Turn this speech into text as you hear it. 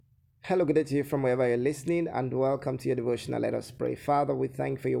Hello, good day to you from wherever you're listening, and welcome to your devotional. Let us pray. Father, we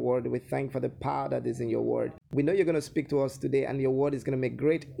thank for your word. We thank for the power that is in your word. We know you're going to speak to us today, and your word is going to make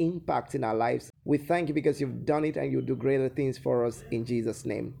great impact in our lives. We thank you because you've done it and you'll do greater things for us in Jesus'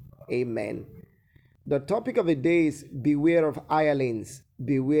 name. Amen. The topic of the day is beware of hirelings.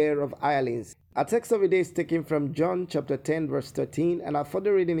 Beware of hirelings. Our text of the day is taken from John chapter 10, verse 13, and our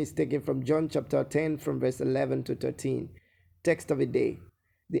further reading is taken from John chapter 10, from verse 11 to 13. Text of the day.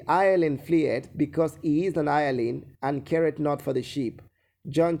 The hireling fleeth, because he is an hireling, and careth not for the sheep.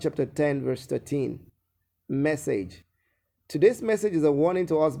 John chapter 10, verse 13. Message. Today's message is a warning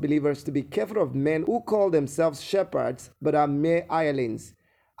to us believers to be careful of men who call themselves shepherds but are mere hirelings.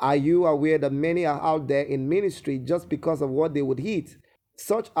 Are you aware that many are out there in ministry just because of what they would eat?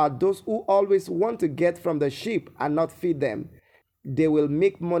 Such are those who always want to get from the sheep and not feed them. They will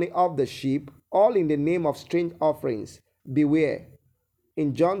make money off the sheep, all in the name of strange offerings. Beware.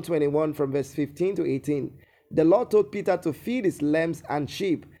 In John 21 from verse 15 to 18, the Lord told Peter to feed his lambs and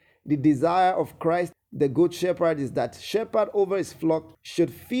sheep. The desire of Christ, the good shepherd, is that shepherd over his flock should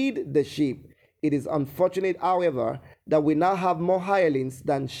feed the sheep. It is unfortunate, however, that we now have more hirelings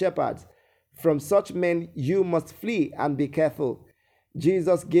than shepherds. From such men you must flee and be careful.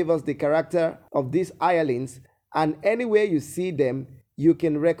 Jesus gave us the character of these hirelings, and anywhere you see them, you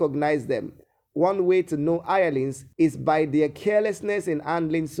can recognize them. One way to know hirelings is by their carelessness in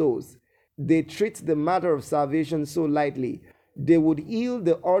handling souls. They treat the matter of salvation so lightly. They would heal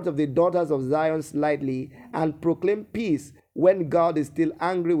the heart of the daughters of Zion lightly and proclaim peace when God is still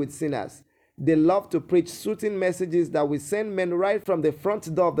angry with sinners. They love to preach soothing messages that will send men right from the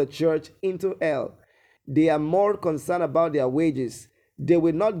front door of the church into hell. They are more concerned about their wages. They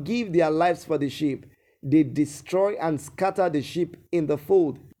will not give their lives for the sheep. They destroy and scatter the sheep in the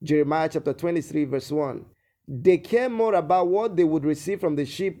fold. Jeremiah chapter 23 verse 1. They care more about what they would receive from the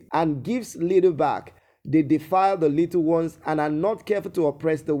sheep and gives little back. They defile the little ones and are not careful to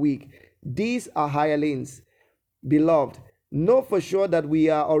oppress the weak. These are hirelings. Beloved, know for sure that we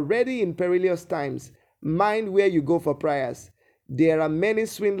are already in perilous times. Mind where you go for prayers. There are many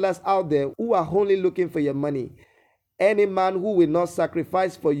swindlers out there who are only looking for your money. Any man who will not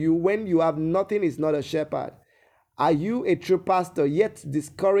sacrifice for you when you have nothing is not a shepherd. Are you a true pastor, yet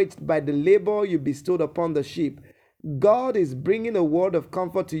discouraged by the labor you bestowed upon the sheep? God is bringing a word of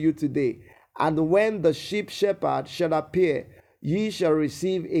comfort to you today. And when the sheep shepherd shall appear, ye shall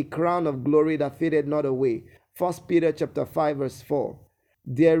receive a crown of glory that fadeth not away. 1 Peter chapter 5 verse 4.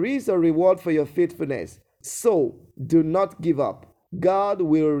 There is a reward for your faithfulness, so do not give up. God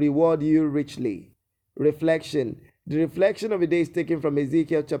will reward you richly. Reflection. The reflection of the day is taken from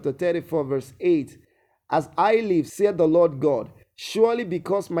Ezekiel chapter 34 verse 8. As I live, saith the Lord God, surely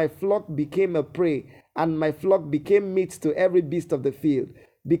because my flock became a prey, and my flock became meat to every beast of the field,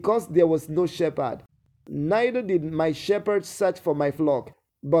 because there was no shepherd, neither did my shepherds search for my flock,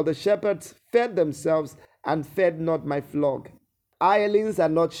 but the shepherds fed themselves and fed not my flock. Hirelings are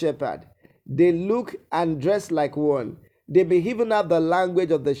not shepherds. They look and dress like one. They may even have the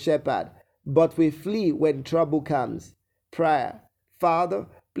language of the shepherd, but we flee when trouble comes. Prayer. Father,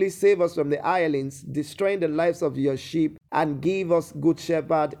 please save us from the hirelings, destroying the lives of your sheep, and give us good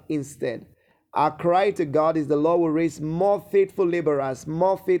shepherd instead. Our cry to God is the Lord will raise more faithful laborers,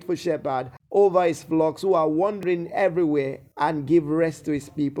 more faithful shepherds over his flocks who are wandering everywhere, and give rest to his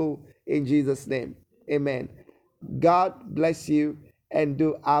people in Jesus' name. Amen. God bless you and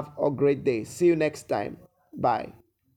do have a great day. See you next time. Bye.